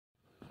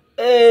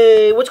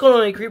Hey, what's going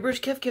on,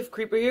 Creepers? Kev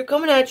Creeper here,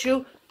 coming at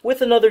you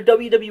with another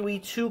WWE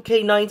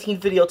 2K19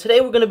 video.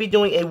 Today we're going to be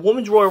doing a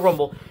Women's Royal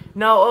Rumble.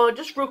 Now,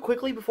 just real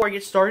quickly before I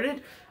get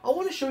started, I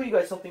want to show you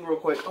guys something real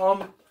quick.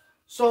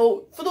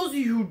 So, for those of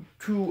you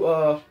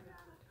who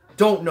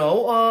don't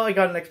know, I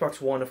got an Xbox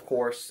One, of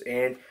course,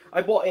 and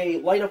I bought a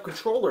light-up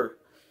controller.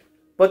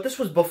 But this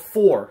was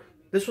before.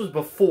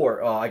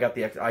 I got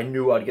the I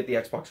knew I'd get the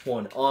Xbox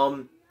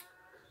One.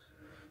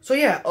 So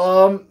yeah,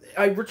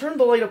 I returned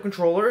the light-up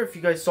controller. If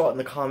you guys saw it in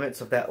the comments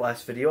of that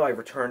last video, I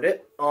returned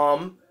it.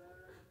 And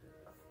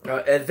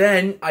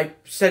then I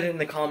said in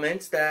the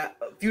comments that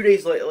a few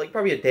days later, like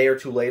probably a day or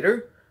two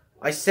later,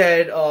 I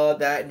said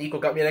that Nico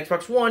got me an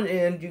Xbox One,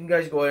 and you can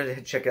guys go ahead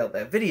and check out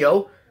that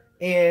video.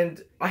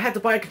 And I had to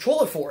buy a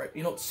controller for it,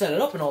 you know, set it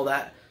up and all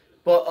that.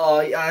 But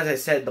as I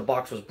said, the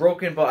box was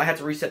broken, but I had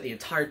to reset the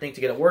entire thing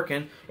to get it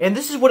working. And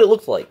this is what it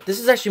looked like. This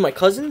is actually my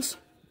cousin's.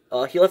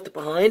 He left it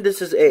behind.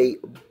 This is a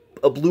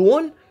blue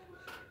one.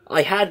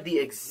 I had the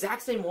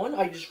exact same one.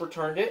 I just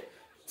returned it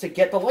to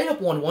get the light up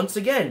one once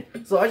again.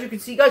 So as you can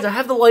see, guys, I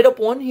have the light up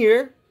one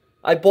here.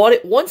 I bought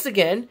it once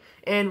again,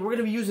 and we're going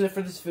to be using it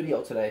for this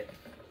video today.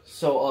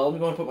 So let me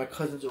go and put my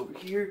cousin's over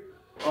here.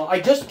 I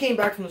just came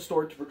back from the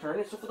store to return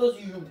it. So for those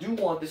of you who do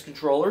want this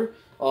controller,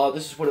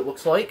 this is what it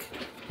looks like.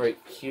 Right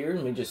here.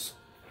 Let me just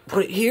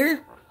put it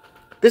here.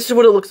 This is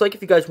what it looks like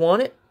if you guys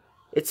want it.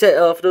 It said,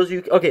 for those of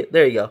you... Okay,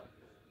 there you go.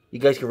 You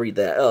guys can read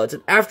that. It's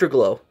an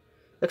Afterglow.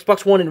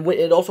 Xbox One, and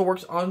it also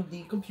works on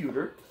the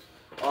computer.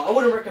 I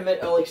wouldn't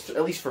recommend, at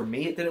least for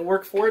me, it didn't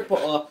work for it, but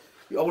I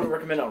wouldn't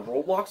recommend on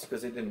Roblox,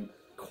 because it didn't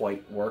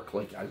quite work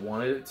like I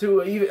wanted it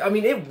to. I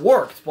mean, it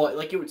worked, but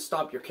like it would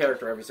stop your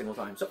character every single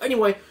time. So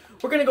anyway,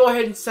 we're going to go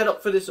ahead and set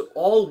up for this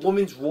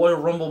all-women's Royal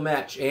Rumble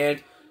match,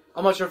 and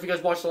I'm not sure if you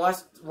guys watched the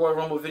last Royal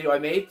Rumble video I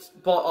made,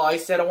 but I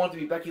said I wanted to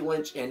be Becky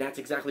Lynch, and that's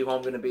exactly who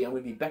I'm going to be. I'm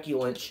going to be Becky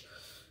Lynch,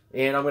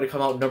 and I'm going to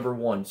come out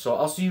 #1. So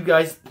I'll see you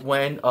guys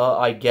when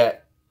I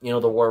get, you know,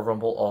 the Royal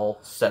Rumble all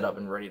set up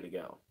and ready to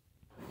go.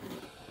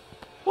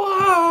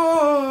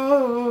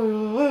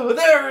 Whoa!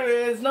 There it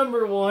is,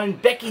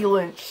 #1, Becky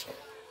Lynch.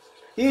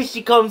 Here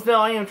she comes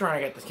now. I am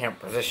trying to get this camera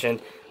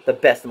positioned the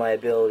best of my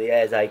ability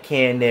as I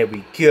can. There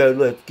we go.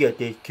 Let's get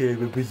this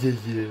camera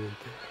positioned.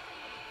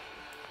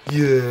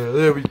 Yeah,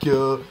 there we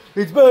go.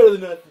 It's better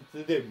than nothing.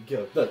 So there we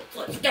go.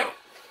 Let's go.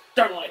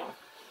 Turn the light on.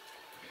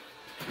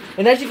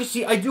 And as you can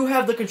see, I do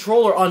have the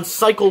controller on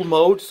cycle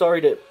mode. Sorry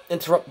to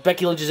interrupt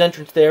Becky Lynch's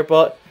entrance there,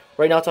 but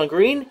right now it's on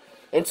green.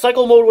 In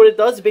cycle mode, what it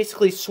does, it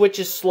basically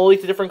switches slowly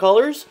to different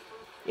colors.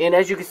 And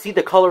as you can see,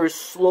 the color is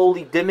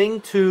slowly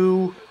dimming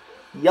to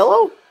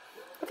yellow,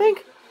 I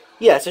think.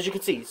 Yes, as you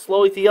can see,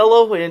 slowly to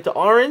yellow and into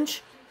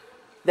orange,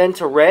 then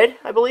to red,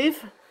 I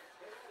believe.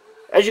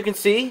 As you can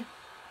see.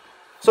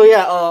 So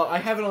yeah, I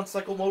have it on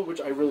cycle mode,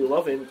 which I really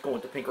love, and it's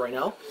going to pink right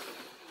now.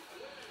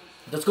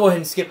 Let's go ahead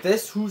and skip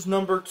this. Who's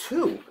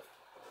 #2?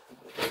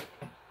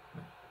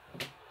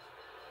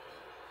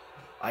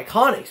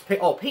 Iconics.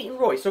 Oh, Peyton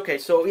Royce. Okay,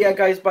 so yeah,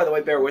 guys, by the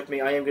way, bear with me.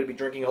 I am going to be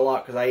drinking a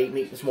lot because I ate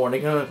meat this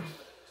morning. There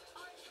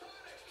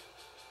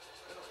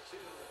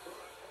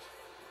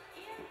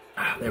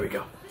we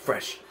go.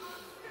 Fresh.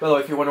 By the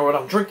way, if you wonder what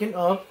I'm drinking,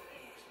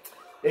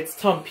 it's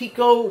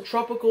Tampico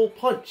Tropical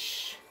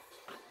Punch.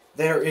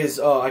 There is,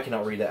 I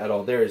cannot read that at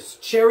all. There is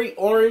cherry,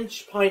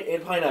 orange,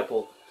 and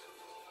pineapple.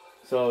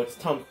 So it's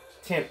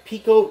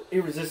Tampico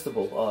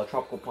Irresistible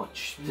Tropical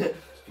Punch. If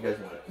you guys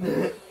want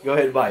it, go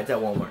ahead and buy it. It's at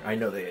Walmart. I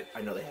know they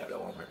have it at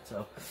Walmart.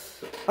 So,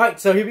 all right.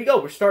 So here we go.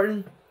 We're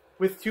starting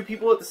with 2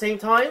 people at the same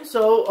time.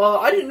 So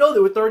I didn't know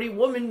there were 30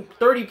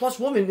 plus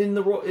women in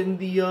the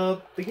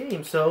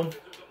game. So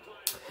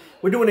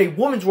we're doing a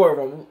women's Royal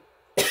Rumble.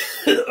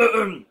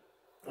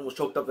 Almost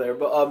choked up there,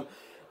 but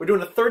we're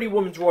doing a 30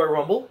 women's Royal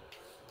Rumble.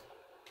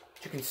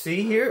 As you can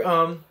see here,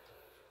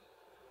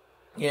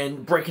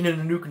 and breaking in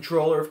a new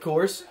controller, of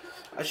course.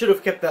 I should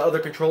have kept that other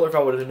controller if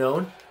I would have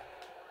known.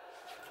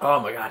 Oh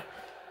my god.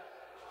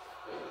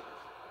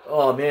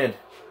 Oh man.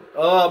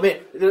 Oh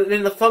man.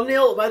 And the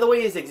thumbnail, by the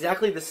way, is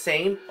exactly the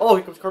same. Oh,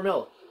 here comes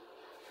Carmella.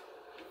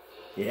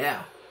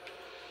 Yeah.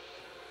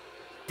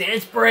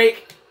 Dance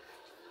break.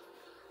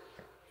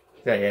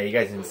 Yeah, you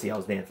guys didn't see I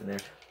was dancing there.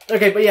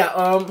 Okay, but yeah,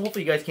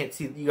 hopefully you guys can't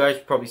see. You guys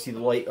probably see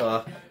the light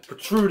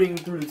protruding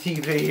through the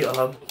TV.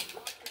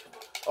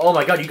 Oh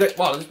my god, you guys,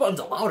 wow, this button's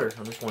louder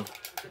on this one.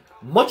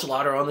 Much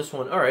louder on this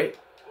one. All right.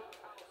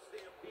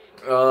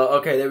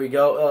 Okay, there we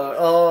go.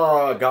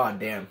 Oh, god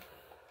damn.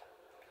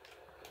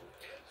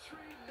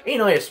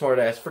 Ain't I a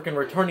smartass, freaking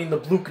returning the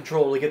blue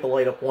controller to get the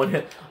light up one.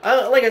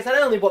 Like I said,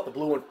 I only bought the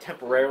blue one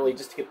temporarily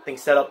just to get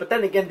things set up, but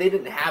then again, they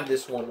didn't have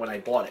this one when I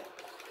bought it.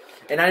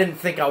 And I didn't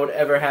think I would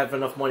ever have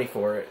enough money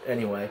for it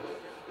anyway.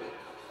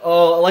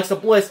 Oh, Alexa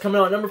Bliss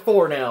coming out at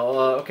 #4 now.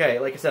 Okay,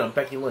 like I said, I'm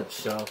Becky Lynch,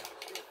 so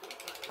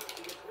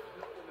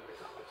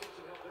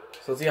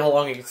let's see how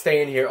long I can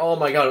stay in here. Oh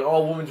my god, an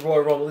all-women's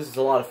Royal Rumble. This is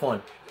a lot of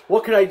fun.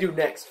 What can I do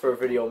next for a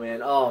video,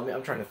 man? Oh, man,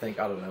 I'm trying to think.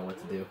 I don't know what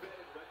to do.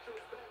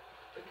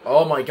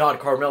 Oh my god,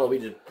 Carmella, we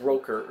just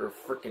broke her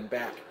freaking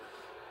back.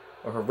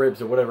 Or her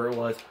ribs, or whatever it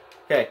was.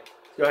 Okay.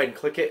 Go ahead and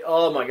click it.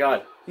 Oh my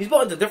god. These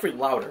buttons are definitely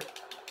louder.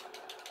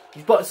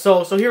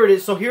 So here it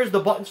is. So here's the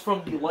buttons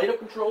from the light up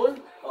controller.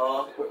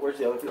 Where's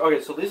the other?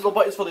 Okay, so these are the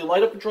buttons for the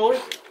light up controller.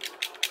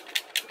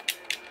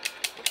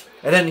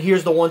 And then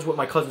here's the ones with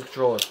my cousin's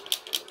controller.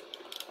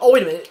 Oh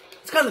wait a minute.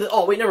 It's kind of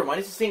oh wait, never mind.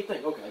 It's the same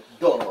thing. Okay.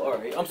 Duh. All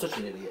right. I'm such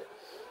an idiot.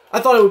 I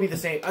thought it would be the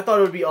same. I thought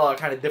it would be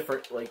kind of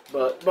different. Like,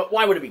 but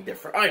why would it be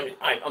different?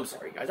 I'm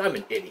sorry, guys. I'm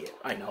an idiot.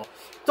 I know.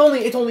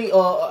 It's only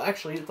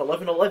actually it's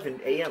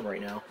 11:11 a.m.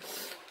 right now.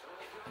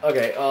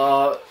 Okay.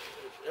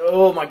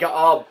 Oh my god.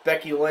 Oh,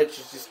 Becky Lynch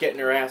is just getting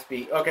her ass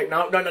beat. Okay.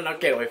 No.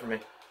 Get away from me.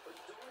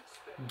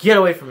 Get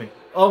away from me.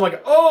 Oh my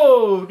god.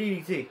 Oh,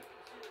 DDT.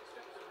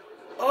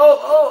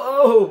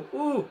 Oh.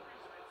 Ooh.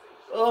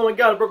 Oh my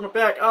god. I broke my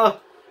back.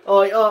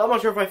 I'm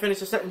not sure if I finished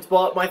the sentence,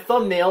 but my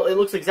thumbnail, it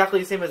looks exactly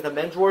the same as the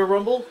men's Royal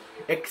Rumble,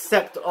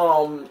 except,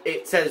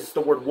 it says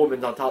the word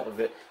woman's on top of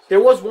it. There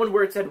was one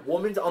where it said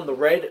woman's on the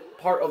red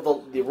part of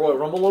the Royal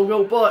Rumble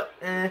logo, but,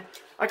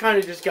 I kind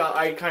of just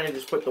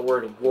put the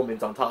word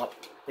woman's on top,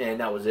 and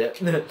that was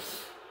it.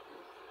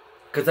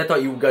 Because I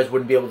thought you guys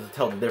wouldn't be able to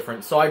tell the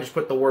difference, so I just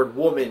put the word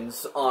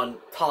woman's on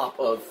top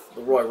of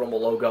the Royal Rumble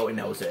logo, and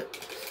that was it.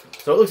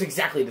 So it looks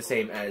exactly the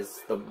same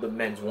as the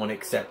men's one,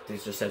 except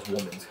it just says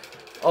woman's.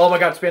 Oh my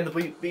god, spam the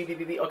B.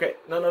 Okay,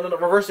 no,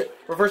 reverse it.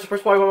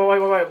 Press Y.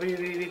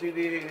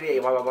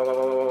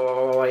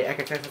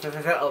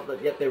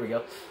 Yep, there we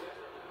go.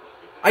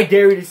 I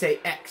dare you to say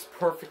X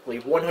perfectly,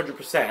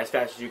 100% as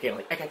fast as you can.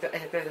 Like,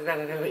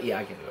 yeah,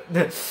 I can do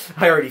it.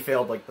 I already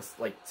failed,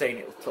 saying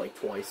it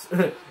twice.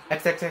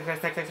 X. Yeah,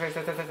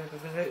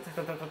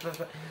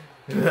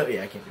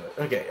 I can't do it.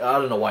 Okay, I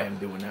don't know why I'm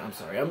doing that. I'm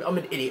sorry. I'm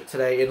an idiot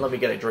today, and let me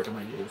get a drink of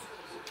my juice.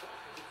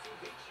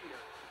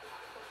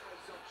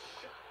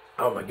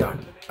 Oh my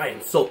god, I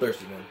am so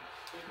thirsty, man.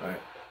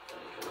 Alright.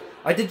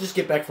 I did just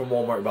get back from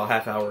Walmart about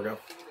half an hour ago.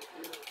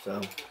 So,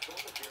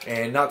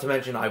 and not to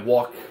mention I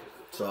walk.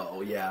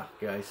 So, yeah,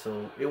 guys,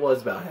 so it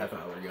was about half an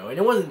hour ago. And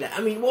it wasn't that,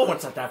 I mean,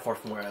 Walmart's not that far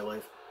from where I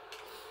live.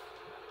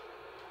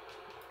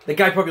 The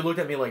guy probably looked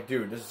at me like,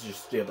 dude, this is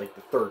just, like,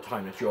 the third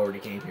time that you already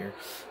came here.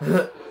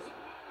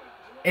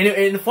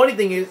 and the funny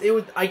thing is,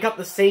 I got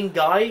the same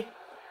guy,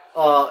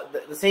 the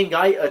same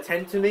guy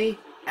attend to me.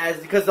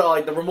 Because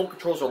like the remote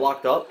controls are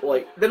locked up,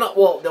 like they're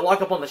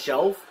locked up on the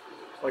shelf,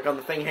 like on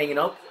the thing hanging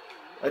up.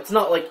 It's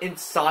not like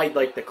inside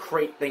like the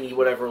crate thingy,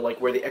 whatever,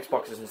 like where the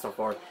Xboxes and stuff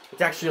are.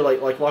 It's actually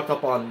like locked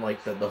up on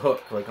like the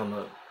hook, like on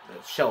the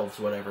shelves,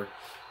 whatever.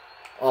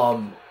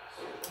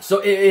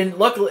 So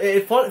luckily,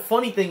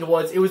 funny thing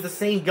was, it was the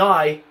same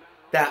guy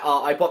that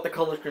I bought the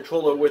color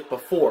controller with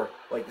before,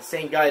 like the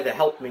same guy that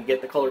helped me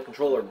get the color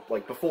controller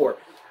like before,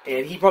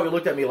 and he probably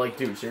looked at me like,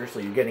 dude,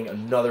 seriously, you're getting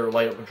another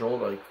light up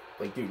controller,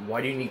 like, dude,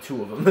 why do you need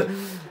two of them?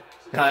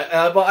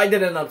 But I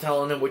did end up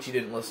telling him, which he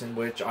didn't listen,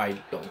 which I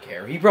don't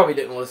care. He probably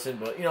didn't listen,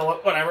 but you know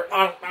what? Whatever.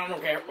 I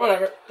don't care.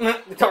 Whatever. I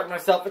talk to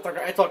myself.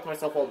 I talk to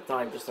myself all the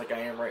time, just like I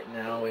am right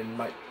now. And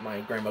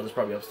my grandmother's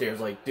probably upstairs,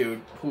 like,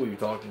 dude, who are you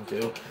talking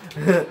to?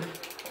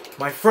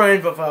 My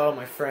friend,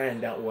 my friend.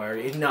 Don't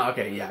worry. No,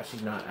 okay, yeah,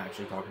 she's not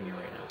actually talking to you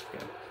right now.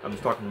 Okay. I'm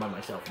just talking about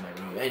myself in my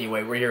room.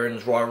 Anyway, we're here in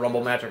this Royal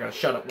Rumble match. I gotta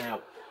shut up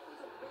now.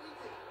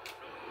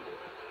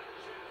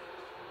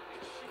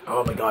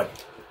 Oh my god,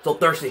 so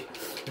thirsty.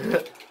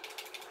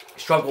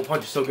 Struggle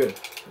punch is so good.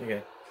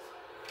 Okay,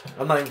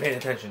 I'm not even paying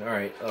attention. All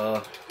right.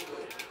 Oh,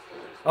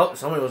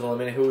 somebody was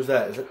eliminated. Who was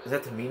that? Is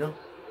that Tamina?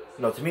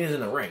 No, Tamina's in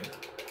the ring.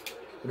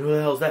 But who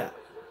the hell's that?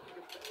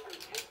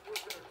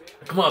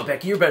 Come on,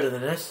 Becky, you're better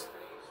than this.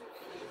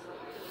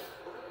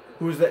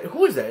 Who's that?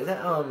 Who is that? Is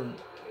that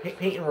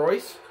Peyton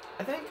Royce?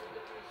 I think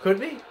could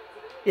be.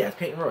 Yeah, it's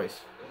Peyton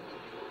Royce.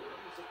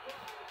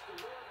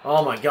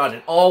 Oh my god,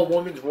 an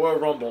all-women's Royal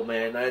Rumble,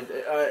 man.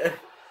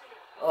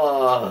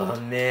 Oh,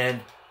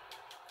 man.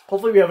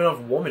 Hopefully we have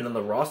enough women on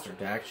the roster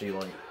to actually,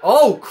 like...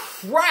 Oh,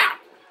 crap!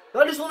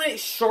 Did I just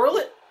eliminate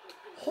Charlotte?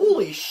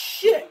 Holy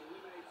shit!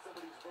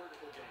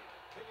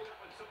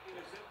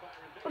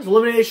 I just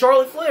eliminated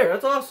Charlotte Flair.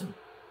 That's awesome.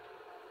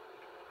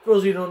 For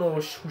those of you who don't know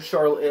who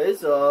Charlotte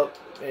is,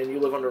 and you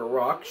live under a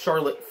rock,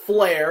 Charlotte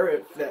Flair,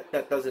 if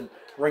that doesn't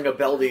ring a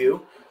bell to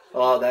you,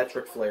 that's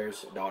Ric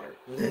Flair's daughter.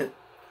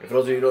 For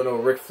those of you who don't know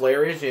who Ric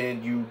Flair is,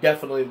 and you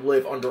definitely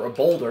live under a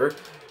boulder,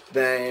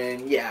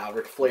 then, yeah,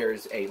 Ric Flair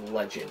is a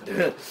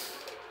legend.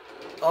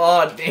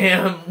 Oh,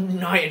 damn,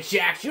 Nia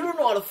Jax, you don't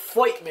know how to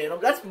fight, man.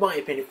 That's my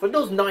opinion. For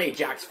those Nia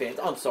Jax fans,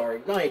 I'm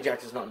sorry, Nia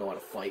Jax does not know how to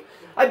fight.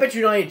 I bet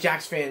you Nia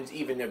Jax fans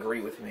even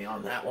agree with me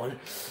on that one.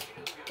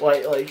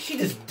 Like, she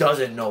just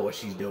doesn't know what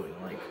she's doing.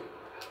 Like,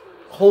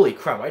 holy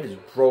crap, I just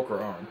broke her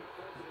arm.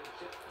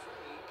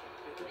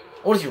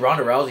 I want to see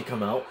Ronda Rousey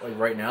come out, like,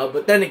 right now.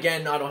 But then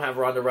again, I don't have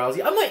Ronda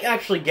Rousey. I might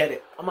actually get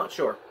it. I'm not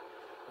sure.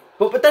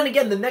 But then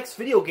again, the next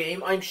video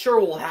game, I'm sure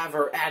will have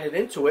her added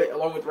into it,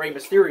 along with Rey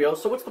Mysterio.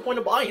 So what's the point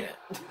of buying it?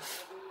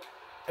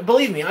 And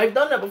believe me, I've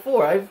done that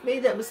before. I've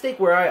made that mistake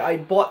where I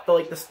bought, for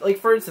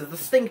instance, the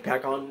Sting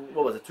Pack on,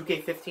 what was it,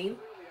 2K15?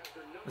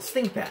 The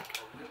Sting Pack.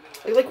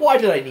 Like, why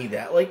did I need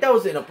that? Like, that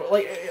was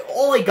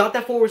all I got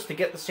that for was to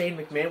get the Shane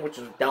McMahon, which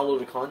is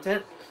downloaded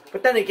content.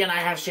 But then again, I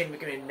have Shane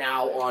McMahon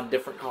now on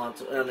different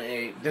console, on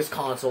this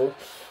console,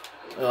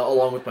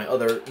 along with my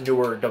other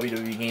newer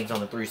WWE games on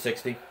the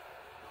 360.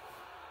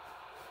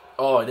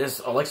 Oh, this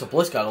Alexa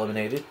Bliss got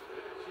eliminated.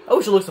 I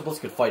wish Alexa Bliss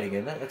could fight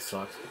again. That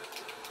sucks.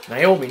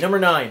 Naomi, number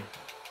 9.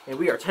 And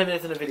we are 10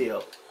 minutes in the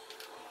video.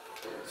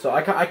 So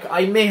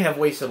I may have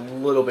wasted a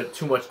little bit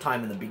too much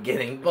time in the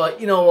beginning,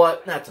 but you know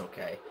what? That's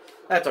okay.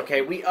 That's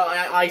okay.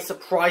 I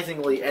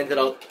surprisingly ended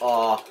up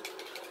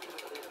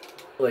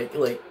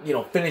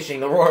finishing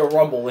the Royal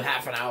Rumble in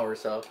half an hour or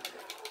so,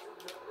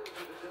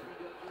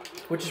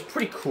 which is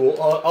pretty cool.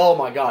 Oh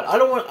my god, I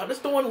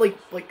just don't want to like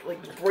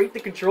break the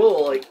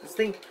control like this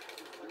thing.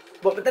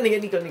 But then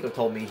again, Nico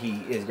told me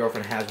his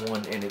girlfriend has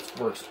one and it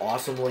works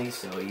awesomely.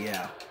 So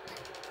yeah.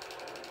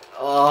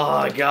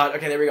 Oh god.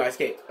 Okay, there we go.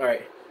 Escape. All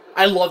right.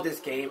 I love this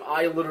game.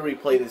 I literally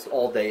played this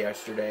all day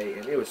yesterday,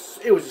 and it was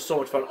just so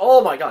much fun.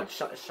 Oh my god,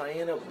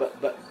 Cheyenne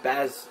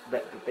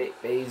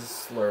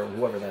Baszler,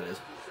 whoever that is.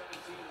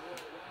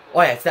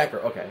 Oh yeah, it's that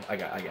girl. Okay, I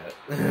got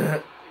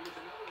it.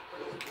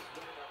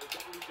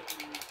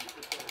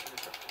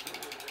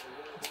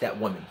 It's that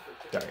woman.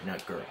 Sorry,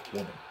 not girl,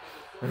 woman.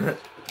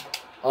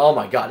 Oh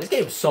my god, this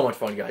game is so much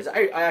fun, guys.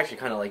 I actually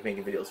kind of like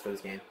making videos for this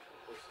game.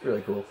 It's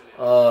really cool.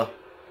 All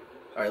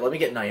right, let me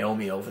get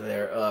Naomi over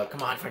there.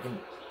 Come on, if I can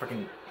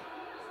freaking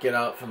get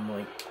out from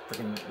like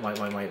freaking my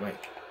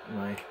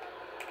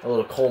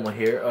little coma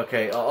here.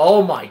 Okay.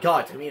 Oh my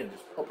god, Tamina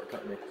just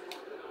uppercut me.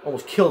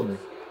 Almost killed me.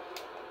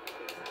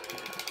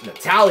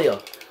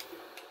 Natalia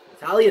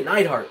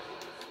Neidhart.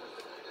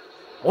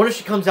 I wonder if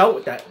she comes out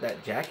with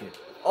that jacket.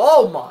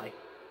 Oh my. I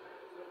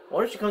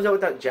wonder if she comes out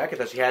with that jacket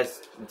that she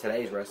has in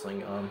today's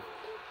wrestling.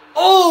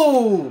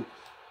 Oh!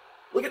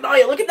 Look at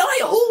Nia!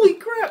 Holy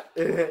crap!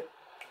 Nia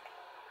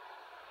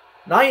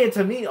and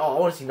Tamina. Oh, I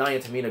want to see Nia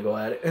and Tamina go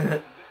at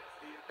it.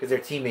 Because they're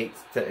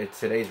teammates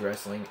today's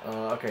wrestling.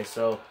 Okay,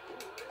 so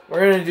we're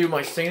going to do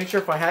my signature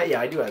if I had.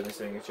 Yeah, I do have my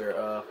signature.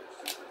 I'm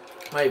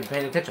not even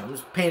paying attention. I'm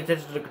just paying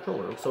attention to the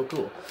controller. It looks so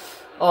cool.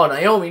 Oh,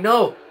 Naomi,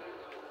 no!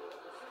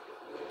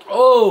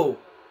 Oh!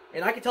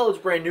 And I can tell it's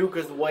brand new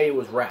because the way it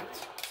was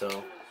wrapped.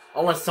 So,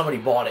 unless somebody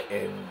bought it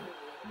and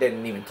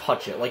didn't even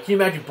touch it. Like, can you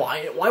imagine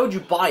buying it? Why would you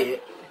buy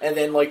it and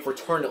then, like,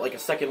 return it like a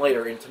second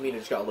later and Tamina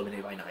just got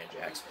eliminated by NIA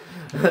JAX?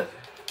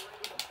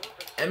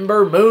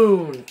 Ember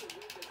Moon!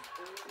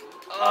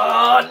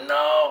 Oh,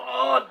 no!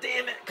 Oh,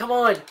 damn it! Come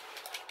on!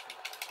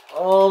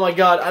 Oh, my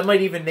God. I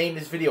might even name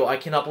this video, I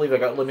cannot believe I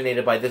got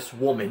eliminated by this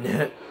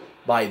woman.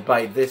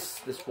 by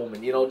this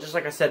woman. You know, just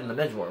like I said in the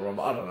Men's Royal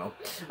Rumble. I don't know.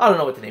 I don't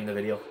know what to name the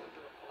video.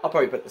 I'll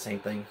probably put the same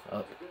thing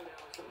up.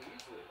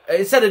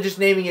 Instead of just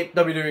naming it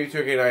WWE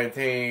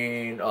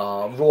 2K19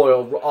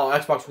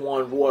 Xbox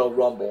One Royal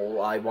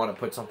Rumble, I want to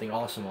put something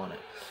awesome on it.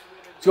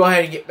 Let's go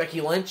ahead and get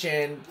Becky Lynch.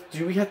 And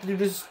do we have to do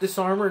this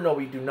armor? No,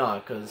 we do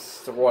not, because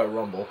it's a Royal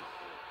Rumble.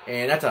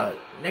 And that's a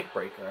neck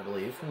breaker, I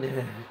believe.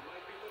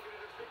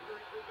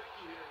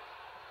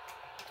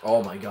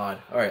 Oh my god.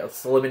 Alright,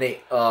 let's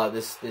eliminate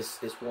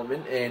this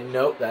woman. And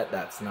nope,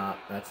 that's not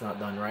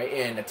done right.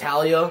 And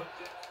Natalia.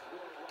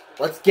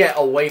 Let's get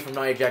away from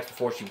Nia Jax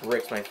before she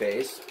breaks my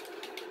face.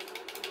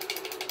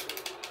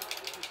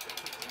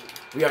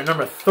 We are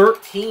number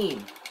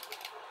 13.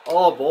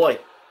 Oh boy.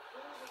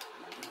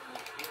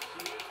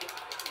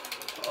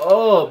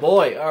 Oh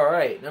boy.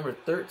 Alright, number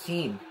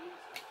 13.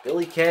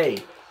 Billie Kay.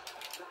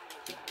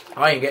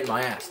 I ain't getting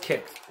my ass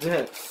kicked.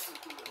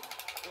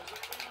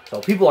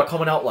 So people are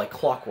coming out like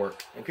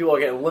clockwork. And people are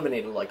getting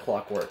eliminated like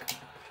clockwork.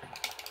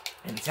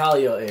 And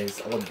Natalia is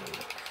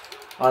eliminated.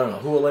 I don't know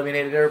who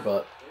eliminated her,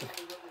 but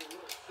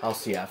I'll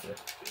see after.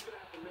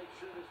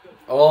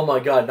 Oh my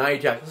god, Nia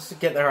Jax. Let's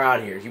get her out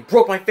of here. You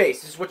broke my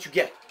face. This is what you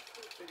get.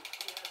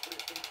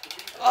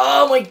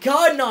 Oh my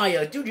god,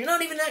 Nia. Dude, you're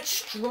not even that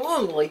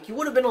strong. Like, you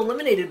would have been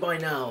eliminated by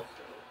now.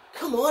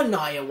 Come on,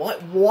 Nia.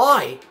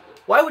 Why?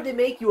 Why would they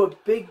make you a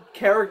big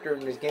character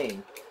in this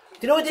game? Do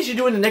you know what they should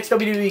do in the next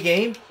WWE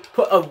game?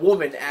 Put a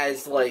woman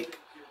as, like,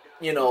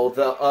 you know,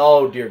 the...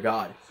 Oh, dear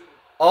God.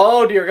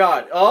 Oh, dear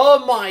God.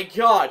 Oh, my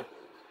God.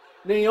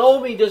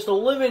 Naomi just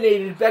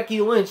eliminated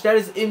Becky Lynch. That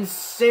is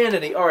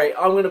insanity. Alright,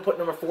 I'm going to put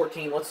number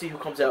 14. Let's see who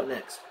comes out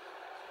next.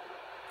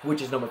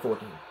 Which is number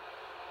 14.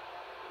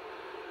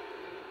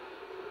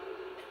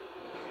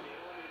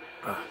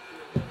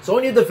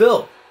 Sonya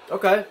Deville.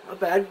 Okay, not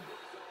bad.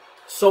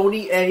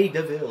 Sonya A.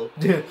 Deville.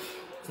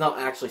 It's not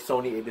actually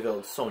Sonya A. Deville,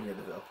 it's Sonya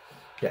Deville.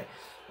 Okay.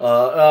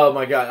 Oh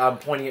my god, I'm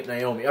pointing at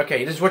Naomi.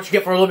 Okay, this is what you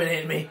get for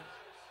eliminating me.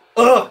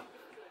 Ugh!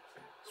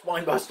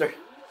 Spinebuster.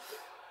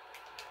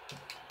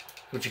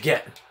 What you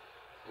get?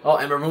 Oh,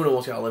 Ember Moon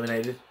almost got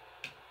eliminated.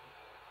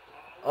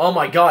 Oh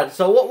my god,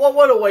 so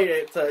what a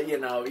way to you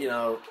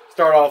know,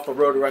 start off the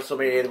road to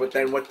WrestleMania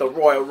with the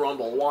Royal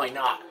Rumble. Why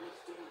not?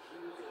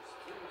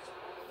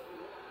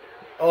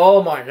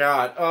 Oh my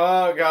god.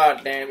 Oh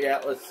god damn.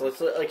 Yeah, let's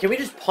can we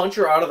just punch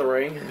her out of the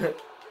ring?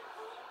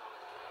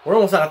 We're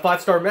almost at a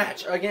 5-star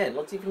match. Again,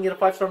 let's see if we can get a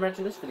 5-star match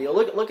in this video.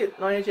 Look at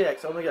NIA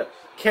JAX. Oh my god.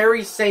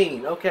 Kairi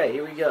Sane. Okay,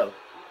 here we go.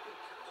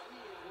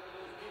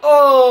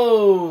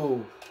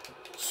 Oh!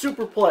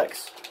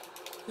 Superplex.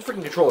 This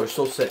freaking controller is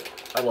so sick.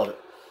 I love it.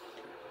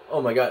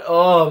 Oh my god.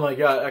 Oh my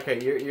god. Okay,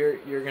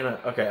 you're gonna.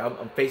 Okay,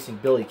 I'm facing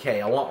Billie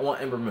Kay. I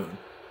want Ember Moon.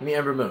 Give me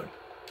Ember Moon.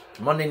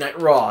 Monday Night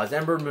Raw is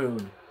Ember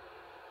Moon.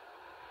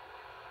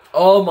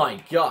 Oh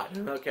my god.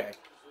 Okay.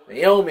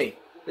 Naomi.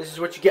 This is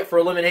what you get for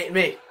eliminating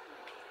me.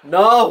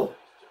 No!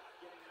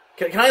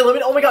 Can I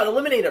eliminate? Oh my god,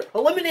 eliminate her!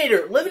 Eliminate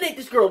her! Eliminate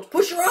this girl!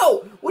 Push her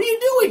out! What are you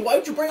doing? Why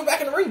would you bring her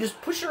back in the ring?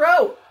 Just push her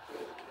out!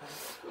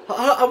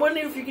 I wonder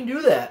if you can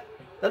do that.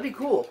 That'd be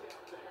cool.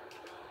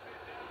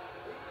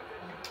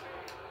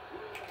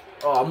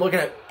 Oh, I'm looking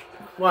at...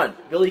 Come on,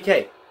 Billie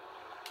Kay.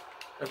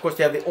 Of course,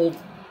 they have the old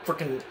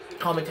freaking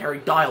commentary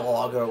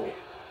dialogue or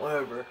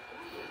whatever.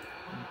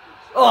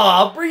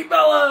 Oh, Brie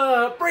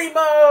Bella! Brie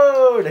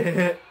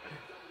mode!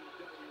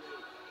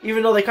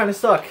 Even though they kind of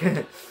suck.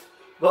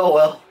 Oh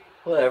well,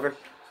 whatever.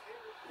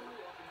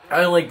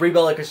 I don't like Brie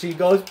Bella because she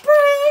goes,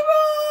 Brie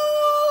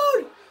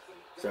mode!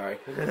 Sorry.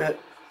 Alright,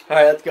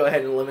 let's go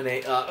ahead and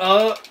eliminate.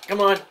 Come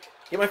on.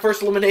 Get my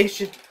first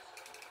elimination.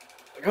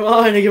 Come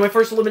on, I get my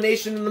first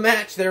elimination in the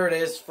match. There it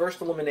is.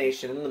 First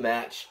elimination in the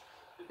match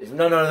is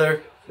none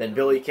other than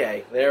Billie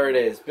Kay. There it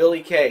is.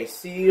 Billie Kay.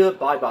 See ya.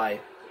 Bye-bye.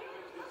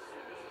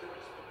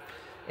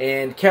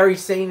 And Kairi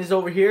Sane is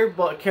over here,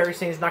 but Kairi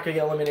Sane is not going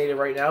to get eliminated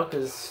right now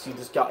because she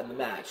just got in the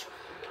match.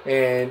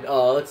 And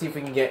let's see if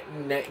we can get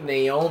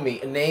Naomi.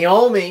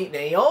 Naomi!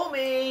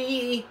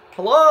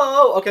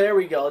 Hello? Okay, there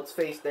we go. Let's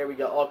face. There we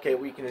go. Okay,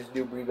 we can just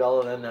do Brie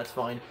Bella then. That's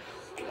fine.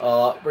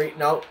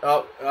 No.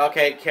 Oh,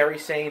 okay. Kairi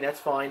Sane. That's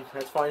fine.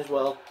 That's fine as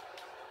well.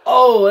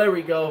 Oh, there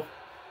we go.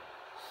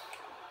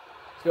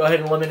 Let's go ahead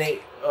and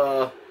eliminate.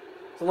 Let's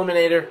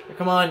eliminate her.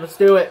 Come on, let's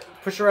do it.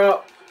 Push her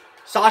out.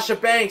 Sasha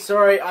Banks.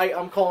 Alright,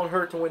 I'm calling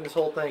her to win this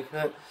whole thing.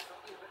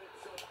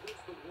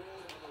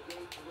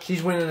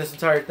 She's winning this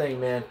entire thing,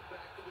 man.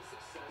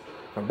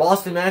 From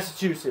Boston,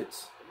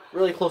 Massachusetts.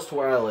 Really close to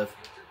where I live.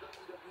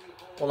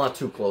 Well, not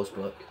too close,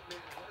 but...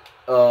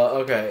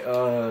 okay,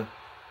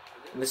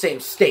 in the same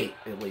state,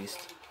 at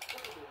least.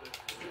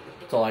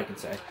 That's all I can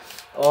say.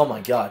 Oh my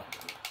god.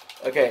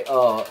 Okay,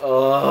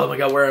 oh my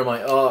god, where am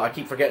I? Oh, I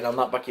keep forgetting I'm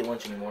not Becky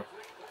Lynch anymore.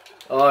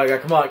 Oh my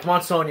god, come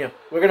on, Sonya.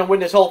 We're gonna win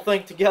this whole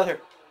thing together.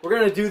 We're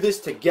gonna do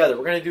this together.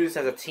 We're gonna do this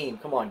as a team.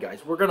 Come on,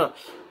 guys. We're gonna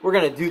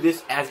do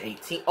this as a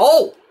team.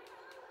 Oh!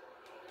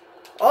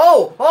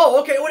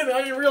 Okay, wait a minute.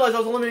 I didn't realize I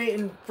was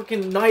eliminating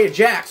freaking Nia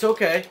Jax.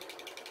 Okay.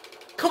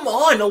 Come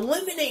on,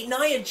 eliminate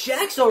Nia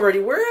Jax already.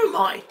 Where am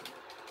I?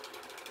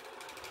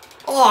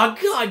 Oh,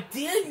 god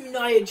damn you,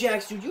 Nia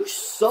Jax, dude. You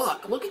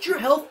suck. Look at your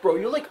health, bro.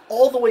 You're like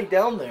all the way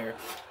down there.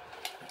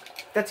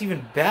 That's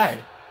even bad.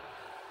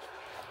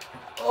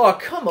 Oh,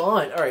 come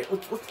on. Alright,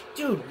 let's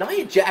dude,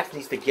 Nia Jax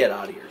needs to get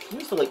out of here. She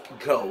needs to, like,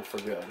 go for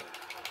good.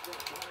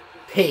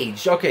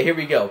 Paige. Okay, here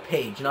we go.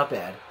 Paige, not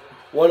bad.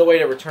 What a way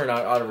to return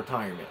out of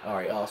retirement.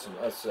 Alright, awesome.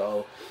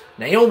 So,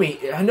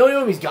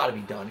 Naomi's got to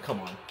be done.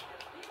 Come on.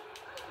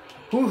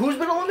 Who's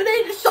been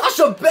eliminated?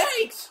 Sasha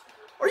Banks!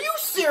 Are you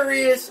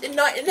serious? And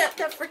that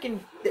freaking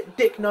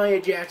dick Nia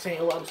Jax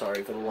ain't... I'm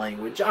sorry for the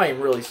language. I am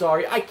really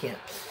sorry. I can't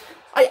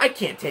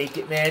take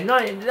it, man.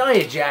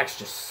 Nia Jax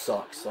just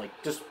sucks.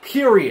 Like, just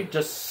period.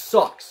 Just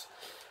sucks.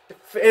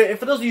 For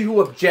those of you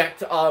who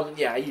object,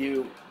 yeah,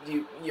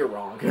 you're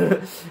wrong.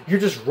 You're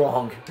just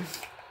wrong.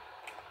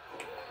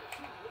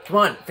 Come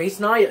on, face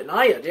Nia.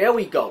 Nia, there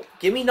we go.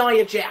 Give me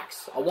Nia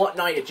Jax. I want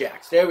Nia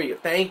Jax. There we go.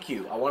 Thank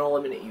you. I want to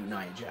eliminate you,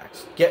 Nia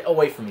Jax. Get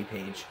away from me,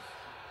 Paige.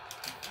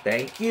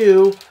 Thank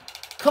you.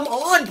 Come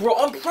on, bro.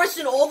 I'm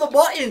pressing all the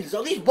buttons.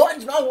 Are these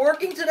buttons not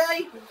working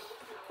today?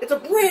 It's a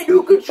brand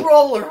new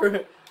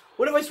controller.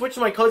 What if I switch to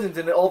my cousins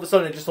and then all of a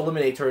sudden it just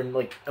eliminates her in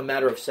like a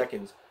matter of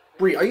seconds?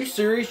 Brie, are you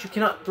serious? You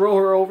cannot throw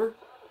her over?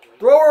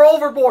 Throw her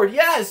overboard.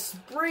 Yes.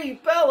 Brie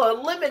Bella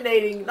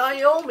eliminating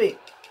Naomi.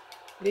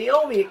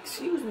 Naomi,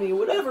 excuse me,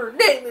 whatever her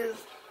name is.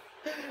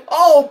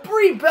 Oh,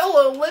 Brie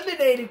Bella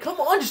eliminated. Come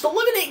on, just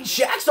eliminate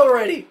Jax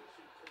already.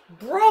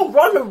 Bro,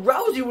 Ronda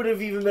Rousey would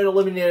have even been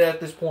eliminated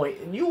at this point,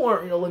 and you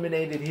aren't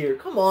eliminated here.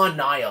 Come on,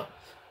 Nia.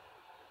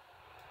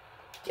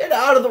 Get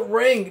out of the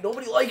ring.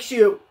 Nobody likes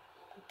you.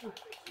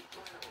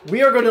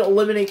 We are going to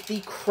eliminate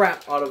the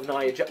crap out of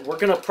Nia Jax. We're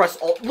going to press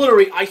all...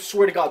 Literally, I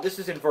swear to God, this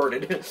is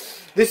inverted.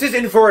 This is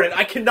inverted.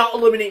 I cannot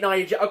eliminate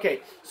Nia Jax.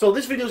 Okay, so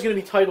this video is going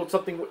to be titled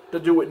something to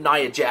do with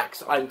Nia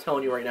Jax. I'm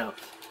telling you right now.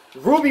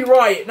 Ruby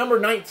Riott, number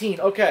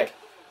 19. Okay.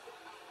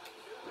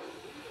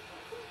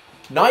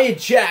 Nia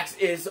Jax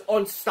is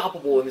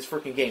unstoppable in this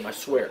freaking game, I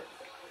swear.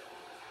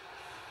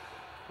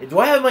 Do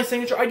I have my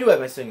signature? I do have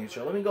my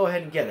signature. Let me go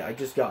ahead and get it. I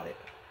just got it.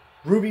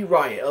 Ruby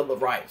Riott of the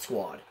Riott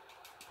Squad.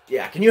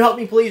 Yeah, can you help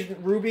me, please,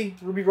 Ruby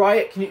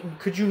Riott?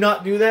 Could you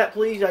not do that,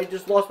 please? I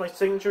just lost my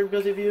signature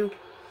because of you.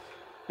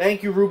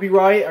 Thank you, Ruby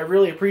Riott. I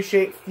really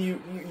appreciate you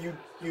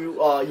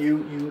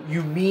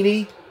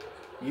meanie.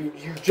 You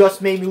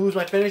just made me lose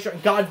my finisher.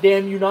 God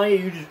damn you, Nia,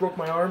 you just broke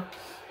my arm.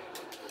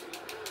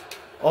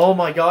 Oh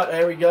my god,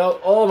 there we go.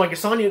 Oh my god,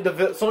 Sonya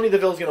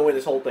Deville's gonna win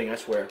this whole thing, I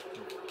swear.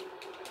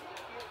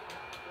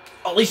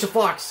 Alicia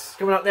Fox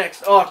coming out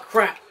next. Oh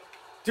crap.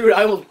 Dude,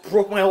 I almost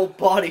broke my whole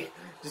body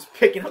just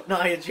picking up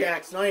Nia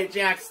Jax. Nia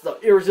Jax, the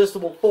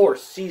irresistible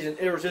force. She's an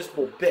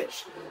irresistible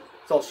bitch.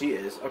 That's all she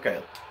is.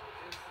 Okay.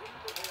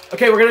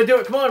 Okay, we're gonna do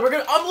it. Come on,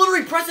 I'm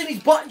literally pressing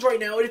these buttons right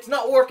now and it's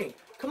not working.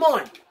 Come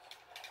on.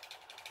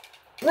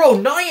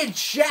 Bro, Nia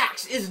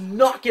Jax is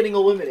not getting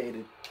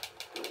eliminated.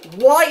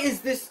 Why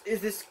is this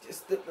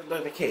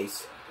the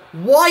case?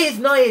 Why is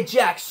Nia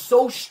Jax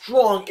so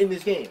strong in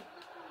this game?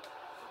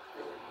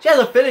 She has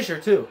a finisher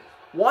too.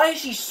 Why is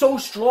she so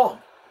strong?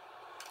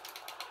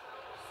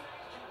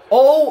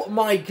 Oh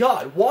my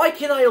god, why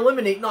can't I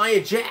eliminate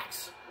Nia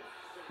Jax?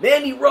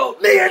 Mandy Rose,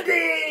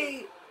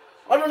 Mandy!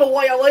 I don't know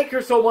why I like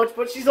her so much,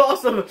 but she's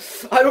awesome.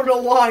 I don't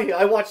know why.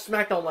 I watched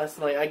SmackDown last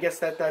night. I guess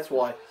that's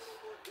why.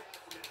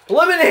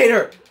 Eliminate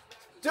her!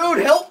 Dude,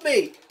 help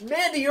me!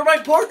 Mandy, you're my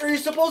partner. You're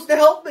supposed to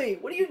help me.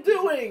 What are you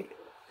doing?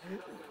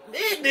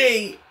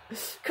 Mandy!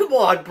 Come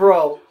on,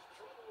 bro.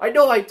 I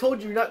know I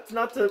told you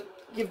not to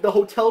give the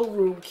hotel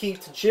room key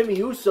to Jimmy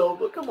Uso,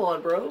 but come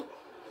on, bro.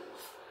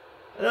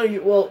 I know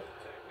you, well,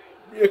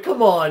 yeah,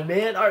 come on,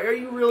 man. Are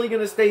you really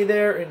going to stay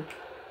there? And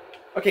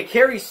okay,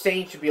 Kairi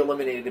Sane should be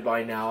eliminated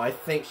by now. I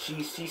think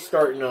she's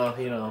starting to,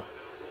 you know,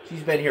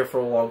 she's been here for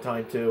a long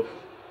time, too.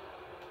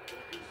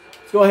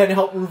 Let's go ahead and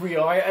help Ruby,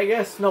 I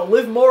guess. No,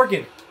 Liv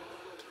Morgan.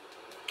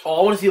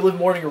 Oh, I want to see Liv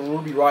Morgan or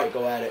Ruby Riott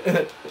go at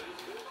it.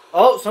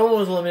 Oh, someone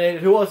was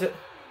eliminated. Who was it?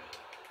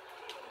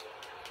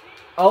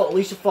 Oh,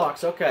 Alicia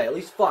Fox. Okay,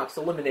 Alicia Fox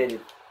eliminated.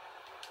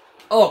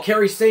 Oh,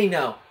 Kairi Sane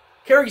now.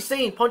 Kairi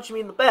Sane punching me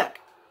in the back.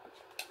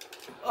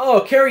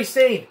 Oh, Kairi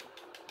Sane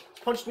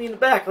punched me in the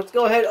back. Let's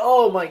go ahead.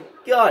 Oh my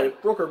god,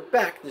 it broke her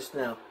back just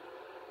now.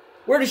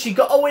 Where did she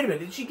go? Oh, wait a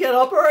minute. Did she get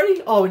up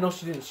already? Oh, no,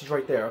 she didn't. She's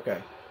right there.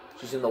 Okay.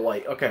 She's in the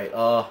white. Okay,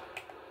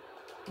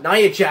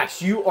 Nia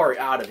Jax, you are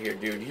out of here,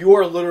 dude. You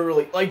are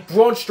literally, like,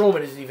 Braun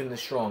Strowman isn't even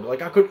this strong.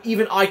 Like, I could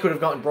have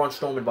gotten Braun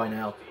Strowman by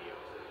now.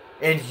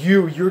 And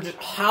you're just,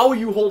 how are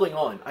you holding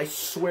on? I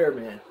swear,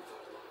 man.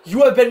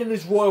 You have been in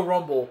this Royal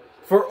Rumble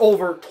for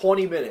over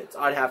 20 minutes,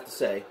 I'd have to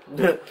say.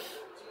 But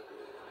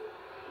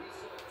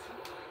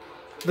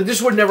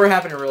this would never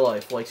happen in real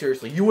life. Like,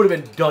 seriously, you would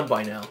have been done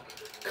by now.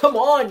 Come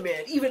on,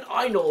 man. Even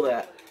I know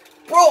that.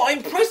 Bro,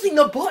 I'm pressing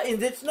the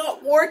buttons. It's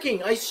not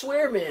working. I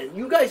swear, man.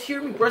 You guys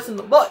hear me pressing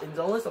the buttons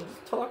unless I'm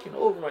just talking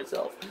over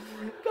myself.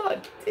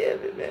 God damn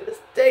it, man. This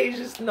day is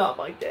just not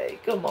my day.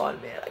 Come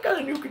on, man. I got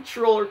a new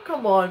controller.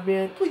 Come on,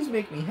 man. Please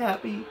make me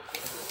happy.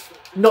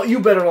 No, you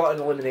better not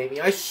eliminate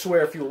me. I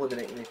swear if you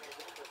eliminate me.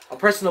 I'm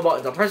pressing the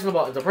buttons. I'm pressing the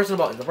buttons. I'm pressing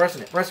the buttons. I'm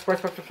pressing it. Press. Go.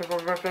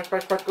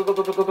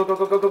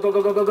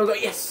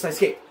 Yes, I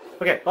escaped.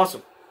 Okay,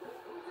 awesome.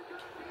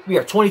 We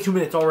are 22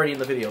 minutes already in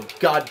the video.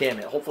 God damn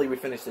it. Hopefully we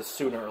finish this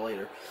sooner or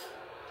later.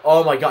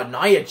 Oh my god,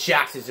 Nia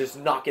Jax is just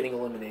not getting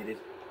eliminated.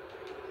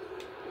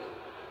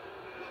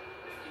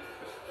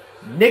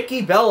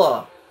 Nikki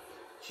Bella.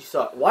 She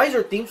sucked. Why does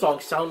her theme song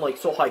sound like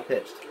so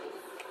high-pitched?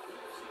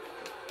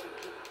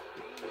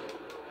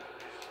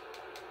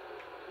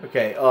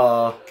 Okay,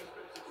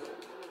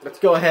 let's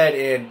go ahead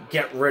and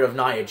get rid of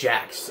Nia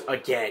Jax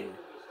again.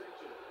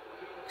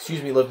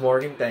 Excuse me, Liv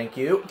Morgan. Thank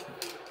you.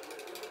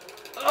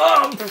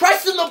 I'm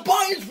pressing the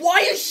buttons.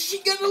 Why is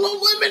she getting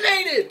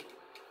eliminated?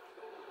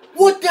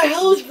 What the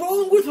hell is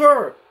wrong with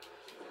her?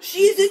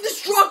 She's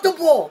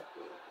indestructible.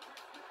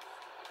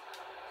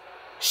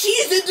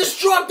 She's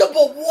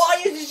indestructible.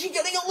 Why isn't she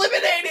getting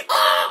eliminated?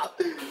 Ah!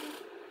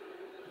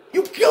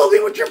 You killed me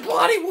with your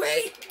body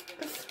weight.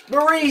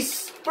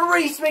 Maurice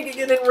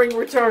making an in-ring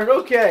return.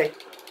 Okay.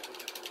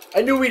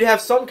 I knew we'd have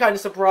some kind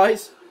of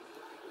surprise.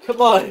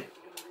 Come on.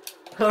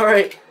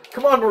 Alright.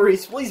 Come on,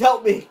 Maurice. Please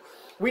help me.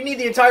 We need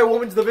the entire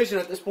women's division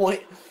at this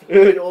point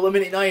to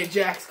eliminate Nia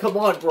Jax. Come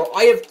on, bro.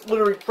 I have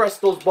literally pressed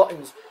those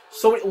buttons.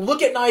 So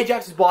look at Nia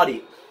Jax's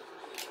body.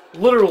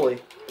 Literally.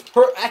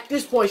 At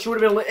this point, she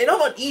would have been eliminated.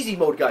 And I'm on easy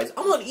mode, guys.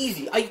 I'm on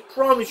easy. I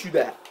promise you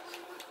that.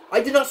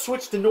 I did not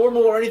switch to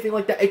normal or anything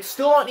like that. It's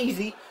still on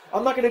easy.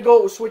 I'm not going to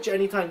go switch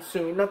anytime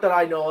soon. Not that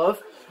I know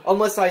of.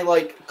 Unless I,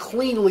 like,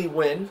 cleanly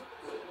win.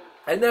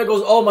 And then it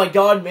goes, oh my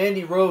god,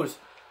 Mandy Rose.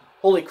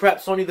 Holy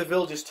crap, Sonya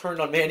Deville just turned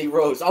on Mandy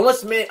Rose.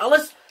 Unless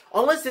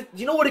it,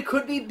 you know what it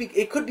could be?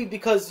 It could be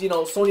because, you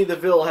know, Sonya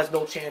Deville has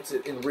no chance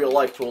in real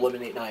life to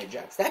eliminate Nia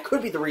Jax. That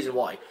could be the reason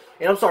why.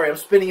 And I'm sorry, I'm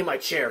spinning in my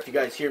chair. If you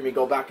guys hear me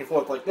go back and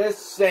forth like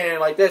this and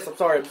like this, I'm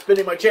sorry, I'm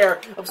spinning in my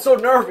chair. I'm so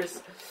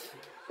nervous.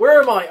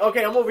 Where am I?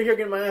 Okay, I'm over here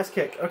getting my ass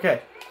kicked.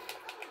 Okay.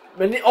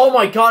 Oh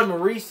my god,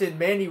 Maurice and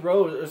Mandy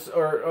Rose,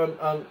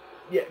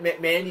 yeah,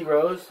 Mandy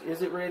Rose,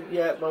 is it really?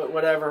 Yeah, but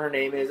whatever her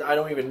name is. I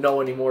don't even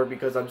know anymore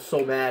because I'm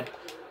so mad.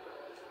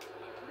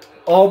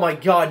 Oh my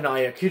god,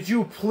 Nia, could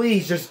you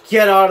please just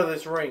get out of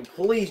this ring?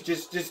 Please,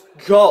 just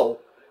go.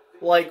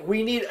 Like,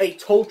 we need a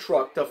tow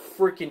truck to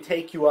freaking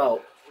take you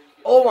out.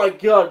 Oh my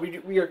god,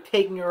 we are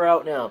taking her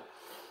out now.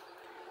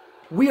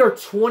 We are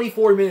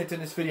 24 minutes in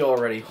this video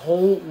already.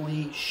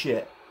 Holy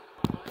shit.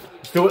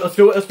 Let's do it, let's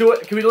do it, let's do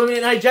it. Can we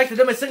eliminate Nia Jax? I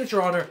did my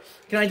signature on her.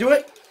 Can I do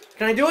it?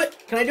 Can I do it?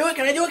 Can I do it?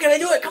 Can I do it? Can I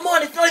do it? Come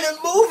on, it's not even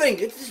moving.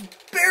 It's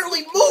just barely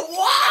moved.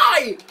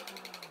 Why?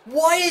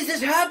 Why is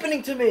this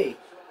happening to me?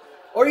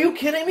 Are you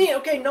kidding me?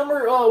 Okay,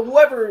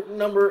 whoever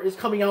number is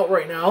coming out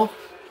right now.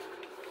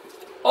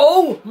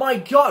 Oh my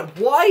god,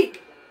 why?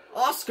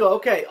 Asuka,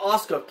 okay,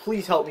 Asuka,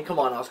 please help me. Come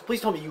on, Asuka,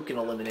 please tell me you can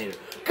eliminate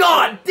her.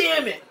 God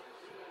damn it!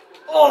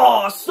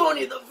 Oh,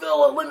 Sonya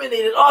Deville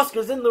eliminated.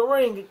 Asuka's in the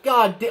ring.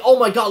 God damn. Oh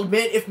my god,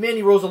 man, if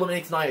Mandy Rose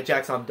eliminates Nia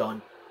Jax, I'm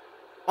done.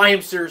 I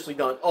am seriously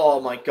done. Oh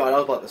my god, I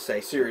was about to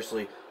say,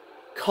 seriously.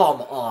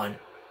 Come on.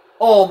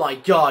 Oh my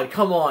god,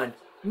 come on.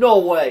 No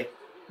way.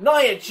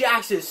 Nia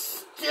Jax is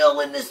still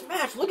in this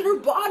match. Look at her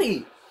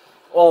body.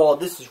 Oh,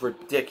 this is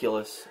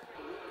ridiculous.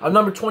 I'm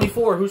number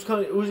 24. Who's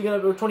coming? Who's gonna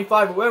be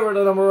 25 or whatever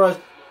the number was?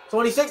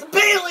 26.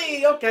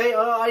 Bayley. Okay.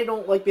 I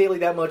don't like Bayley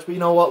that much, but you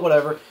know what?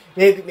 Whatever.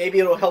 Maybe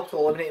it'll help to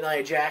eliminate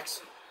Nia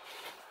Jax.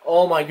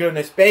 Oh my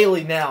goodness,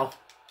 Bayley now.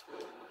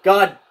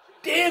 God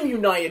damn you,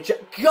 Nia Jax.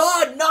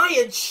 God,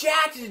 Nia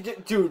Jax,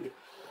 dude.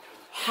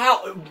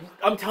 How?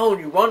 I'm telling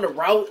you, Ronda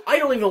Rousey. I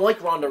don't even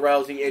like Ronda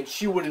Rousey, and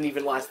she wouldn't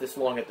even last this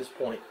long at this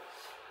point.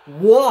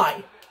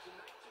 Why?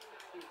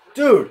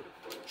 Dude,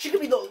 she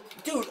could be the...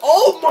 Dude,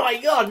 oh my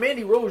god,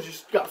 Mandy Rose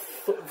just got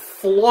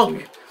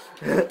flung.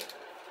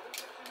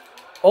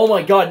 Oh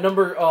my god,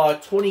 number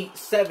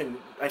 27,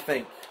 I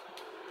think.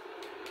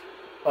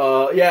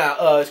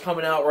 It's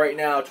coming out right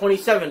now.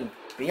 27,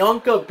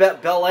 Bianca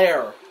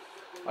Belair.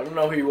 I don't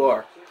know who you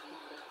are.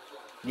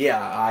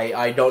 Yeah,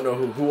 I don't know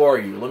who are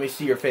you. Let me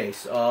see your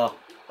face.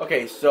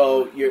 Okay,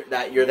 so you're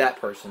that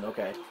person.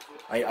 Okay.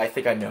 I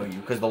think I know you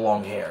because the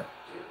long hair.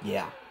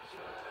 Yeah.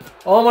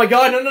 Oh my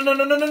god, no,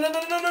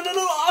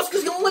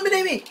 Asuka's gonna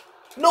eliminate me!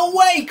 No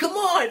way, come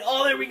on!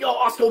 Oh, there we go,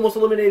 Asuka almost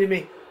eliminated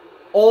me.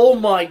 Oh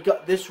my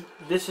god, this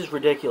is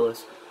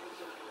ridiculous.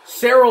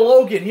 Sarah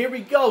Logan, here we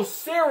go,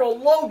 Sarah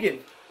Logan,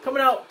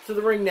 coming out to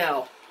the ring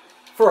now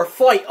for a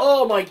fight.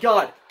 Oh my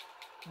god.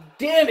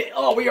 Damn it,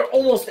 oh, we are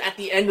almost at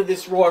the end of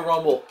this Royal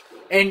Rumble.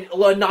 And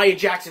Nia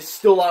Jax is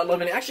still not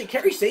eliminated. Actually,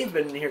 Kairi Sane's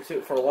been in here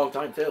too for a long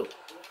time too.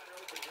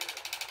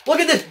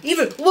 Look at this,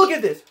 look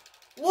at this.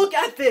 Look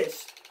at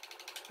this.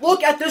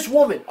 Look at this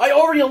woman. I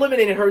already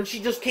eliminated her, and she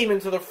just came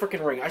into the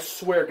freaking ring. I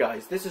swear,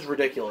 guys, this is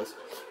ridiculous.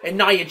 And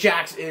Nia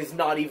Jax is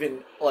not even,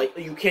 like,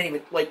 you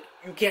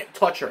can't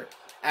touch her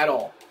at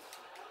all.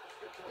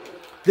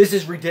 This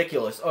is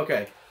ridiculous.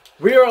 Okay,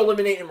 we are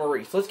eliminating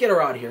Maurice. Let's get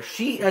her out of here.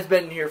 She has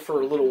been in here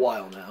for a little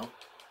while now.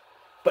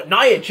 But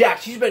Nia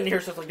Jax, she's been in here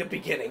since, like, the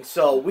beginning,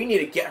 so we need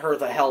to get her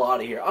the hell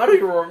out of here. I don't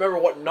even remember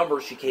what number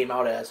she came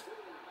out as.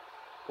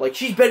 Like,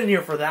 she's been in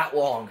here for that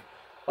long.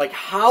 Like,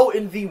 how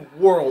in the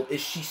world is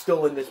she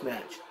still in this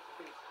match?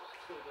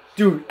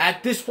 Dude,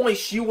 at this point,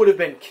 she would have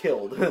been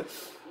killed.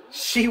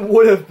 She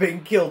would have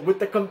been killed. With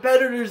the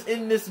competitors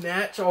in this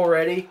match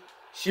already,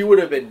 she would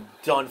have been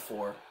done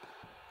for.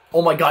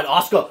 Oh my god,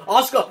 Asuka!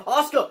 Asuka!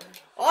 Asuka!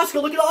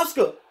 Asuka, look at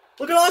Asuka!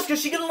 Look at Asuka!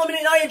 She can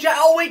eliminate Nia Jax.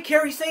 Oh wait,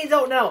 Kairi Sane's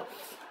out now.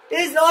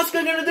 Is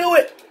Asuka gonna do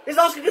it? Is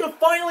Asuka gonna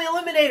finally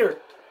eliminate her?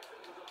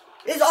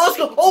 Is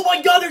Asuka... Oh my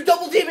god, they're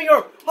double teaming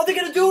her! Are they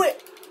gonna do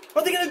it?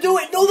 Are they gonna do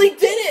it? No, they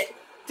did it!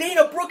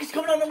 Dana Brooke is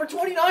coming out number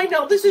 29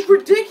 now. This is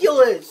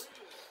ridiculous.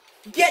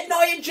 Get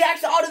Nia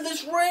Jax out of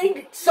this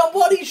ring.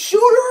 Somebody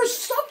shoot her or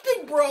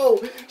something, bro.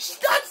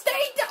 Stop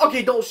staying down.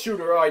 Okay, don't shoot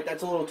her. Alright,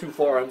 that's a little too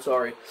far. I'm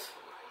sorry.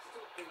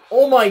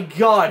 Oh my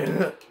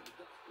god.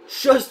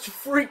 Just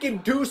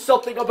freaking do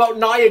something about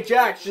Nia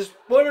Jax. Just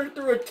put her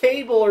through a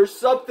table or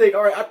something.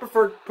 Alright, I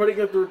prefer putting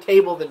her through a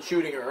table than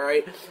shooting her,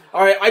 alright?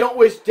 Alright, I don't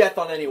wish death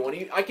on anyone.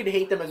 I can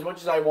hate them as much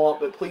as I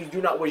want, but please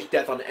do not wish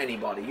death on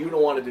anybody. You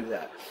don't want to do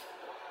that.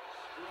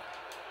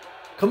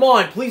 Come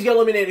on, please get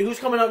eliminated. Who's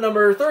coming out?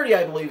 Number 30,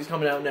 I believe, is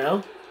coming out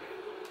now.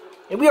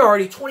 And we are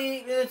already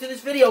 28 minutes in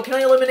this video. Can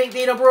I eliminate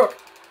Dana Brooke?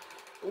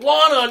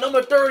 Lana,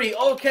 number 30.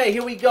 Okay,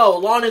 here we go.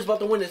 Lana's about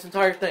to win this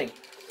entire thing.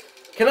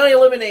 Can I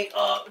eliminate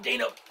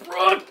Dana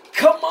Brooke?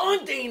 Come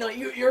on, Dana.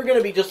 You're going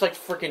to be just like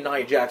freaking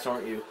Nia Jax,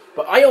 aren't you?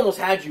 But I almost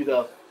had you,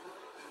 though.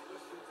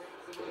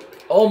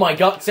 Oh, my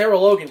God. Sarah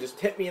Logan just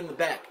hit me in the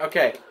back.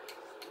 Okay.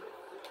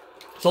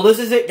 So this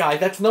is it,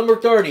 guys. That's number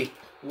 30.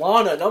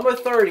 Lana, number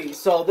 30.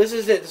 So this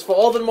is it. This is for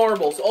all the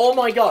marbles. Oh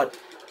my god.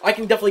 I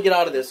can definitely get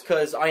out of this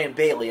because I am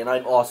Bayley and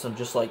I'm awesome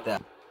just like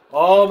that.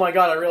 Oh my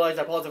god, I realized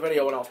I paused the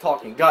video when I was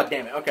talking. God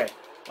damn it. Okay.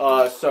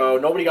 So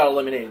nobody got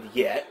eliminated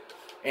yet.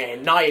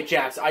 And Nia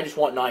Jax, I just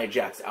want Nia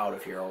Jax out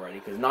of here already.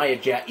 Because Nia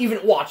Jax, even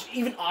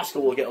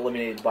Asuka will get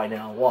eliminated by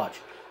now. Watch.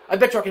 I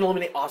bet you I can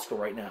eliminate Asuka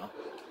right now.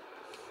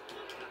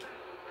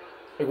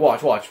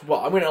 Like, watch. Well,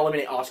 I'm going to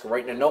eliminate Asuka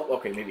right now. Nope.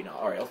 Okay, maybe not.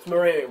 Alright, let's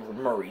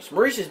Maurice.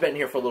 Maurice has been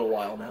here for a little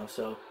while now,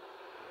 so...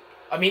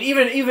 I mean,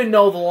 even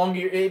though the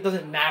longer... It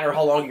doesn't matter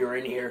how long you're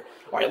in here.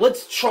 Alright,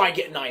 let's try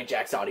getting Nia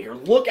Jax out of here.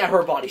 Look at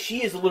her body.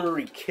 She is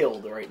literally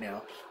killed right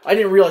now. I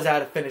didn't realize I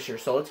had a finisher,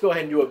 so let's go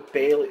ahead and do a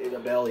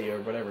Bailey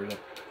or whatever.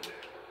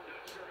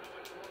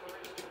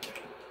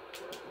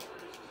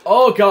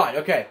 Oh, God.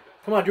 Okay.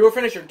 Come on, do a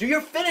finisher. Do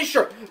your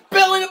finisher!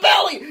 Belly to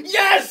belly!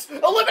 Yes!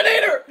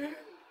 Eliminate her!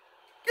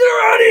 Get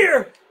her out of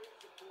here!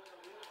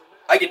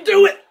 I can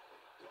do it!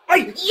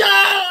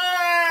 Yeah!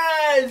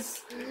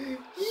 Yes!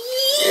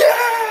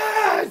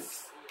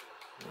 Yes!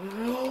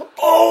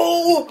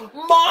 Oh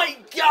my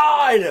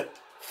god!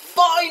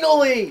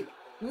 Finally!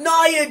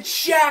 NIA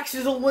JAX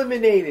is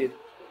eliminated.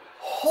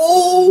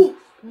 Holy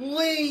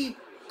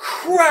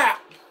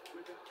crap!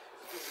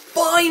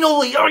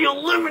 Finally, I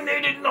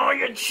eliminated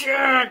NIA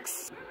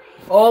JAX!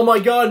 Oh my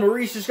god,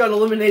 Maurice just got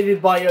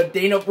eliminated by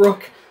Dana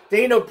Brooke.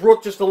 Dana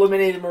Brooke just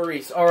eliminated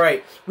Maurice.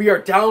 Alright, we are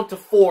down to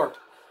 4.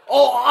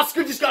 Oh,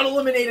 Oscar just got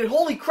eliminated.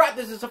 Holy crap,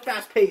 this is a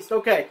fast-paced.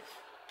 Okay.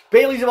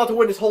 Bailey's about to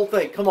win this whole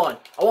thing. Come on.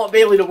 I want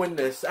Bailey to win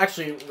this.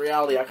 Actually, in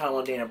reality, I kind of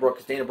want Dana Brooke,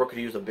 because Dana Brooke could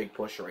use a big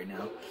push right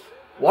now.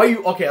 Why are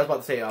you... Okay, I was about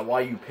to say,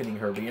 why are you pinning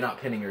her, but you're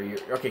not pinning her.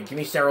 Okay, give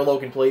me Sarah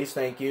Logan, please.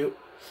 Thank you.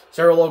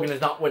 Sarah Logan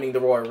is not winning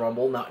the Royal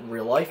Rumble. Not in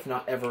real life.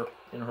 Not ever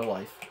in her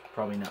life.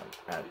 Probably not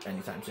at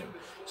anytime soon.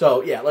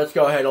 So, yeah, let's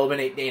go ahead and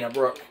eliminate Dana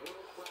Brooke.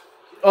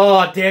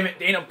 Oh, damn it.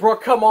 Dana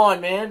Brooke, come on,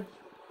 man.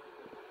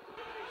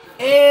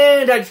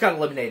 And I just got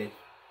eliminated.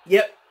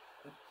 Yep.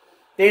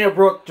 Dana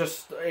Brooke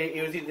just...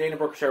 It was either Dana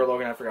Brooke or Sarah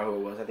Logan. I forgot who it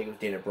was. I think it was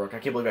Dana Brooke. I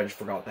can't believe I just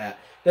forgot that.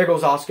 There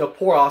goes Asuka.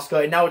 Poor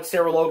Asuka. And now it's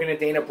Sarah Logan and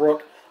Dana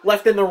Brooke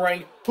left in the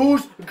ring.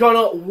 Who's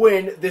gonna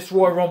win this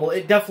Royal Rumble?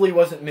 It definitely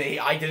wasn't me.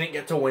 I didn't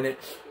get to win it.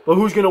 But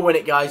who's gonna win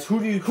it, guys? Who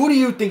do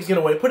you think is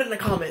gonna win it? Put it in the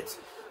comments.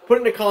 Put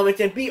it in the comments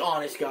and be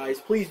honest,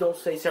 guys. Please don't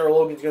say Sarah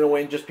Logan's gonna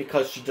win just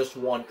because she just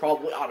won.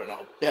 Probably, I don't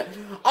know. Yeah.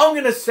 I'm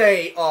gonna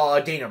say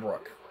Dana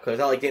Brooke. Because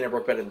I like Dana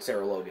Brooke better than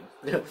Sarah Logan.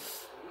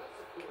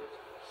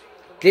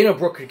 Dana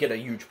Brooke could get a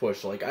huge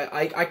push. Like,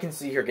 I can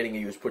see her getting a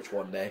huge push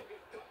one day.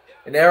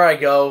 And there I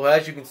go.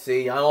 As you can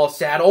see, I'm all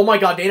sad. Oh my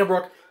god, Dana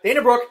Brooke.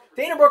 Dana Brooke.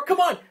 Dana Brooke,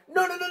 come on.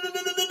 No.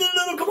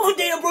 Come on,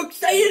 Dana Brooke.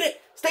 Stay in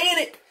it. Stay in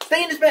it.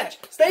 Stay in this match.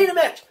 Stay in the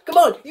match. Come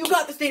on. You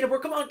got this, Dana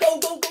Brooke. Come on. Go.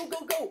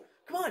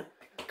 Come on.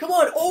 Come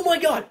on. Oh my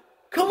god.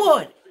 Come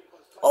on.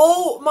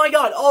 Oh my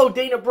god. Oh,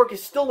 Dana Brooke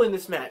is still in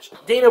this match.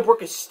 Dana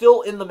Brooke is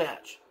still in the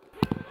match.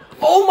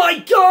 Oh my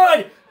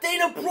god.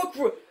 Dana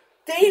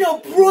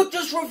Brooke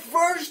just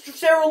reversed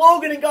Sarah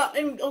Logan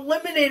and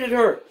eliminated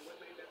her.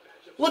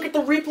 Look at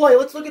the replay.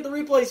 Let's look at the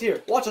replays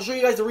here. Watch, I'll show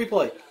you guys the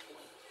replay.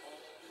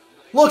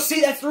 Look,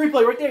 see, that's the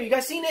replay right there. You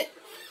guys seen it?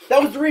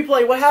 That was the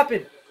replay. What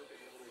happened?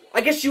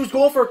 I guess she was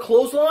going for a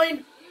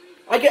clothesline.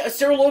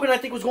 Sarah Logan, I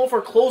think, was going for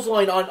a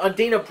clothesline on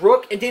Dana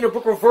Brooke, and Dana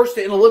Brooke reversed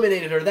it and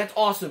eliminated her. That's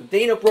awesome.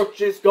 Dana Brooke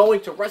just going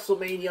to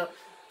WrestleMania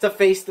to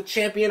face the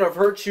champion of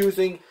her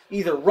choosing,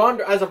 either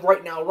Ronda, as of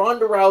right now,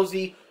 Ronda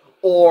Rousey,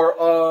 or,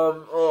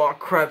 oh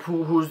crap,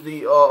 who's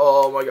the,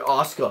 oh my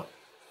god, Asuka.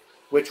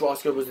 Which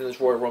Asuka was in this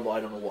Royal Rumble,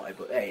 I don't know why,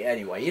 but hey,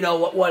 anyway, you know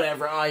what,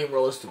 whatever, I am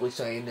realistically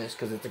saying this,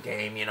 because it's a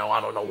game, you know,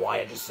 I don't know why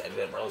I just said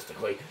it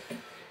realistically.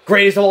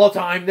 Greatest of all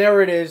time,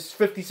 there it is,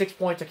 56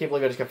 points, I can't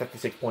believe I just got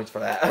 56 points for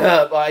that,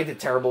 I did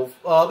terrible.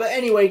 But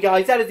anyway,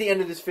 guys, that is the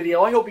end of this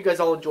video. I hope you guys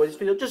all enjoyed this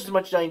video, just as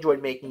much as I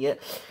enjoyed making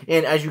it,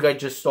 and as you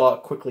guys just saw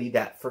quickly,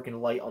 that freaking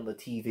light on the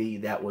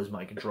TV, that was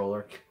my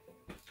controller.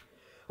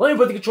 Let me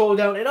put the controller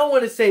down, and I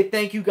want to say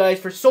thank you guys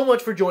for so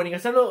much for joining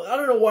us. I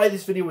don't know why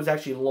this video was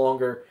actually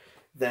longer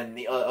than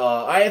the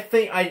I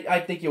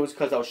think it was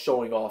because I was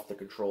showing off the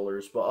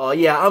controllers. But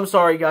yeah, I'm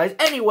sorry guys.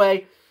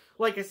 Anyway,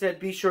 like I said,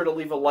 be sure to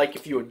leave a like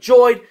if you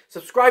enjoyed,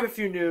 subscribe if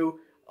you're new,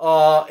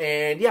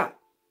 and yeah,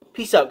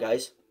 peace out,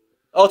 guys.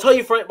 Oh, tell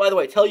your friend. By the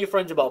way, tell your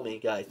friends about me,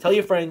 guys. Tell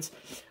your friends.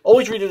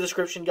 Always read the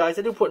description, guys.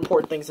 I do put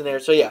important things in there.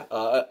 So yeah,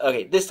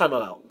 okay, this time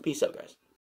I'm out. Peace out, guys.